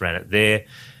last ran it there.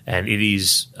 And it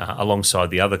is alongside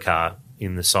the other car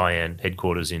in the Cyan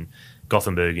headquarters in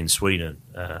Gothenburg in Sweden.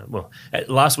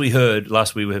 Last we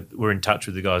were in touch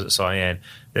with the guys at Cyan,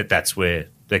 that's where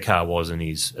their car was and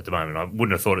is at the moment. I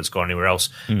wouldn't have thought it's gone anywhere else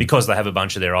because they have a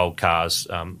bunch of their old cars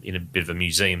in a bit of a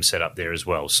museum set up there as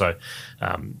well. So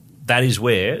that is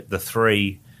where the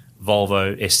 3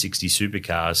 Volvo S60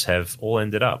 supercars have all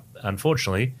ended up.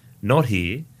 Unfortunately, not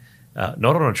here,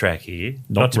 not on a track here,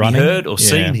 not to running. be heard or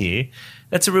seen here.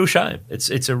 That's a real shame.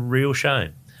 It's a real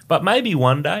shame. But maybe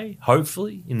one day,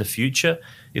 hopefully, in the future,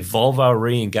 if Volvo are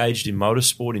re-engaged in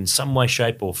motorsport in some way,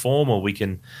 shape or form, or we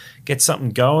can get something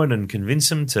going and convince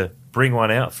them to bring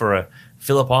one out for a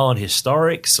Phillip Island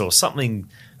Historics or something.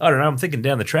 I don't know. I'm thinking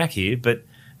down the track here, but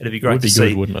it'd be great to see.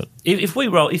 Good, wouldn't it?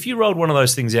 If you rolled one of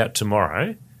those things out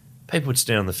tomorrow, people would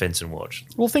stand on the fence and watch.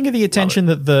 Well, think of the attention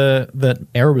that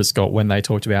Erebus got when they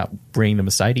talked about bringing the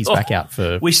Mercedes back out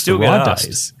for we still for get ride asked.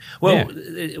 days. Well,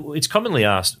 it's commonly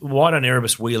asked, why don't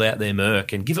Erebus wheel out their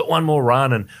Merc and give it one more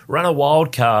run and run a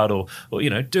wild card or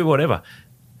do whatever?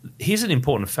 Here's an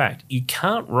important fact. You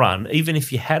can't run, even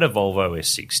if you had a Volvo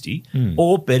S60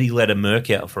 or Betty let a Merc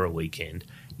out for a weekend,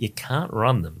 you can't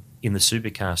run them in the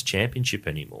Supercars Championship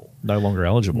anymore. No longer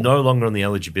eligible. No longer on the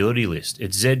eligibility list.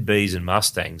 It's ZBs and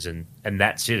Mustangs, and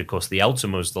that's it. Of course, the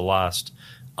Altima was the last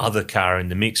other car in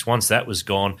the mix. Once that was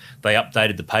gone, they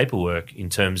updated the paperwork in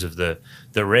terms of the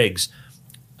regs.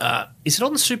 Is it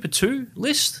on the Super 2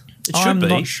 list? It should be. I'm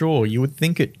not sure. You would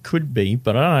think it could be,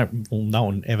 but I don't know. Well, no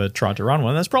one ever tried to run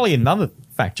one. That's probably another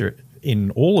factor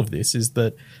in all of this is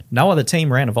that no other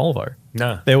team ran a Volvo.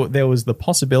 No. There was the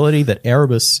possibility that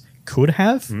Erebus could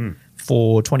have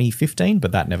for 2015,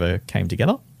 but that never came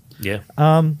together. Yeah.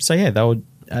 They were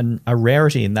a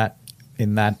rarity in that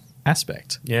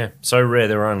aspect. Yeah, so rare.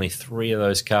 There are only 3 of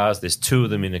those cars. There's 2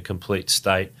 of them in a complete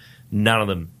state, none of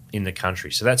them in the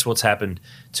country. So that's what's happened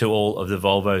to all of the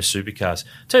Volvo supercars.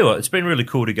 Tell you what, it's been really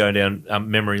cool to go down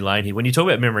memory lane here. When you talk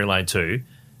about memory lane 2,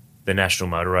 the National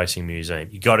Motor Racing Museum,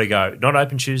 you got to go. Not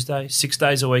open Tuesday, 6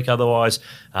 days a week otherwise.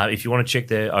 If you want to check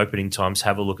their opening times,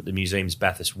 have a look at the museum's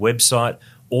Bathurst website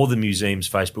or the museum's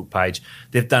Facebook page.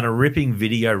 They've done a ripping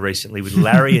video recently with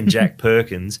Larry and Jack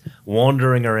Perkins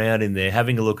wandering around in there,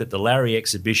 having a look at the Larry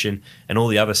exhibition and all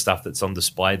the other stuff that's on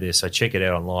display there. So check it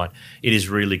out online. It is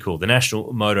really cool. The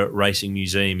National Motor Racing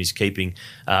Museum is keeping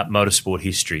motorsport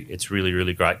history. It's really,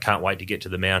 really great. Can't wait to get to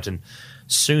the mountain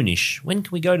soonish. When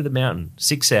can we go to the mountain?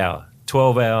 6 hour,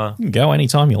 12 hour? You can go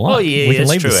anytime you like. Oh, yeah, we can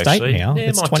that's leave true, the state actually. now. Yeah,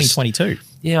 It's might 2022.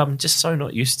 Yeah, I'm just so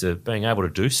not used to being able to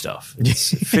do stuff. It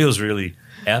feels really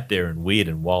out there and weird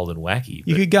and wild and wacky.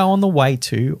 You could go on the way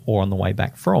to or on the way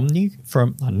back from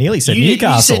I nearly said You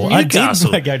Newcastle. said Newcastle.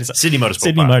 I did go to Sydney Motorsport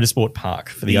Sydney Park. Motorsport Park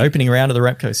for the opening round of the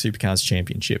Repco Supercars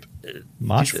Championship,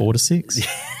 March 4 to 6.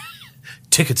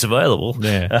 Tickets available.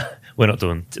 Yeah. We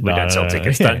don't sell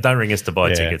tickets. Don't ring us to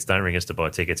buy tickets. Don't ring us to buy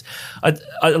tickets.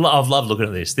 I've loved looking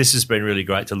at this. This has been really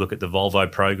great to look at the Volvo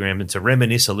program and to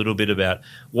reminisce a little bit about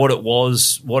what it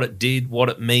was, what it did, what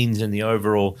it means in the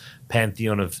overall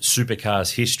pantheon of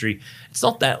supercars history. It's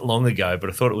not that long ago, but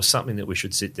I thought it was something that we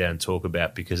should sit down and talk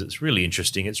about because it's really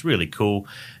interesting, it's really cool,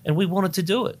 and we wanted to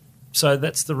do it. So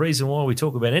that's the reason why we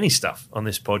talk about any stuff on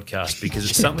this podcast, because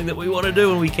it's something that we want to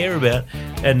do and we care about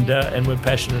and we're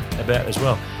passionate about as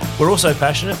well. We're also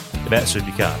passionate about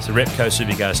supercars. The Repco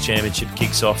Supercars Championship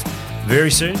kicks off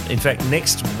very soon. In fact,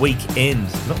 next weekend,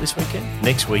 not this weekend,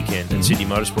 next weekend at Sydney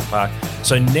Motorsport Park.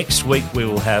 So next week we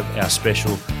will have our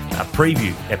special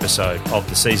preview episode of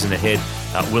the season ahead.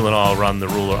 Will and I will run the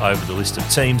ruler over the list of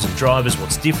teams and drivers,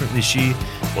 what's different this year,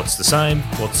 what's the same,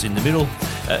 what's in the middle,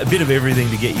 a bit of everything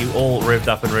to get you all revved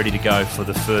up and ready to go for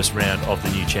the first round of the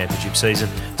new championship season.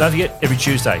 Don't forget, every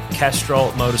Tuesday,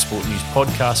 Castrol Motorsport News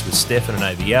Podcast with Stefan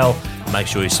and AVL. Make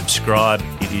sure you subscribe.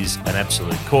 It is an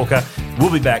absolute corker.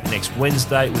 We'll be back next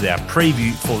Wednesday with our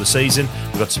preview for the season.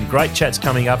 We've got some great chats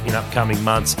coming up in upcoming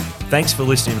months. Thanks for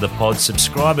listening to the pod.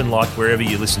 Subscribe and like wherever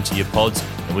you listen to your pods,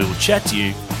 and we will chat to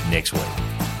you next week.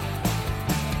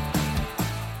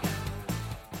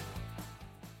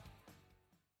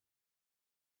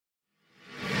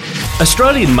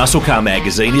 Australian Muscle Car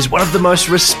magazine is one of the most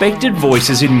respected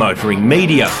voices in motoring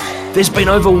media. There's been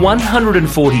over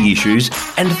 140 issues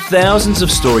and thousands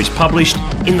of stories published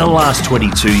in the last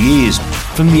 22 years,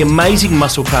 from the amazing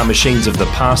muscle car machines of the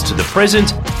past to the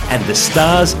present, and the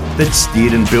stars that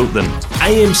steered and built them.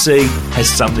 AMC has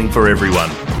something for everyone.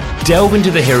 Delve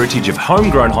into the heritage of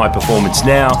homegrown high performance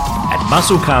now at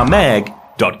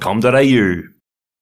musclecarmag.com.au.